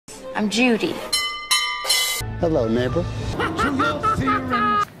I'm Judy. Hello, neighbor.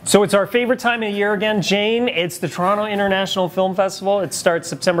 So it's our favorite time of year again, Jane. It's the Toronto International Film Festival. It starts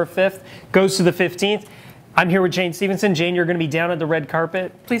September 5th, goes to the 15th. I'm here with Jane Stevenson. Jane, you're going to be down at the red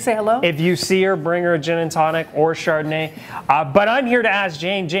carpet. Please say hello. If you see her, bring her a gin and tonic or Chardonnay. But I'm here to ask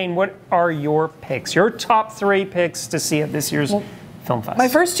Jane. Jane, what are your picks? Your top 3 picks to see at this year's Film Fest? My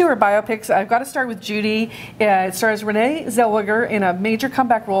first 2 are biopics. I've got to start with Judy. It stars Renee Zellweger in a major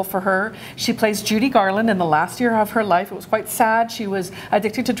comeback role for her. She plays Judy Garland in the last year of her life. It was quite sad. She was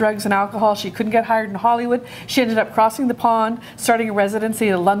addicted to drugs and alcohol. She couldn't get hired in Hollywood. She ended up crossing the pond, starting a residency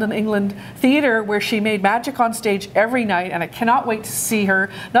at a London, England theatre where she made magic on stage every night, and I cannot wait to see her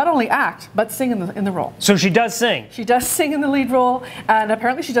not only act, but sing in the role. So she does sing? She does sing in the lead role, and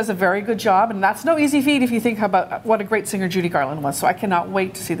apparently she does a very good job, and that's no easy feat if you think about what a great singer Judy Garland was. So I cannot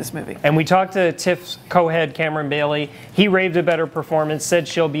wait to see this movie. And we talked to TIFF's co-head Cameron Bailey. He raved about her performance, said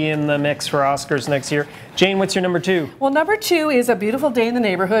she'll be in the mix for Oscars next year. Jane, what's your number 2? Well, number 2 is A Beautiful Day in the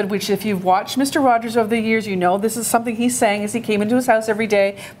Neighborhood, which if you've watched Mr. Rogers over the years, you know this is something he sang as he came into his house every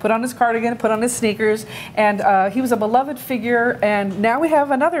day, put on his cardigan, put on his sneakers, and he was a beloved figure. And now we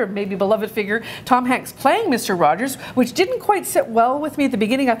have another maybe beloved figure, Tom Hanks, playing Mr. Rogers, which didn't quite sit well with me at the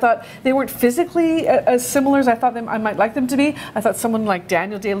beginning. I thought they weren't physically as similar as I thought I might like them to be. I thought someone like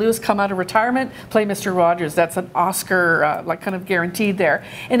Daniel Day-Lewis come out of retirement, play Mr. Rogers. That's an Oscar like kind of guaranteed there.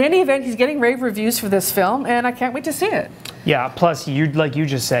 In any event, he's getting rave reviews for this film, and I can't wait to see it. Yeah, plus, like you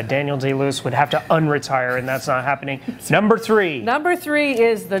just said, Daniel Day-Lewis would have to unretire, and that's not happening. Number 3. Number 3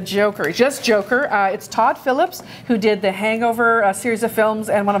 is The Joker, just Joker. It's Todd Phillips, who did the Hangover series of films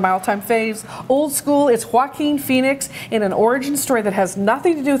and one of my all-time faves. Old school, it's Joaquin Phoenix in an origin story that has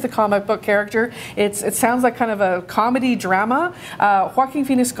nothing to do with the comic book character. It sounds like kind of a comedy drama. Joaquin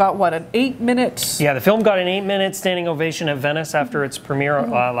Phoenix got, what, an 8-minute... Yeah, the film got an 8-minute standing ovation at Venice after its premiere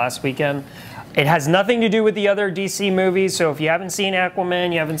last weekend. It has nothing to do with the other DC movies, so if you haven't seen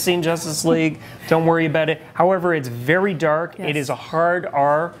Aquaman, you haven't seen Justice League, don't worry about it. However, it's very dark. Yes. It is a hard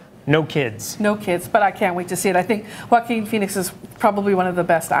R. No kids. No kids, but I can't wait to see it. I think Joaquin Phoenix is probably one of the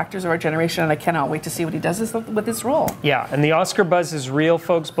best actors of our generation, and I cannot wait to see what he does with this role. Yeah, and the Oscar buzz is real,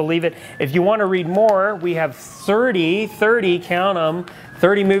 folks, believe it. If you want to read more, we have 30, count them,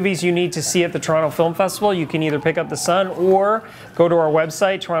 30 movies you need to see at the Toronto Film Festival. You can either pick up The Sun or go to our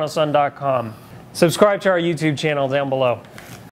website, torontosun.com. Subscribe to our YouTube channel down below.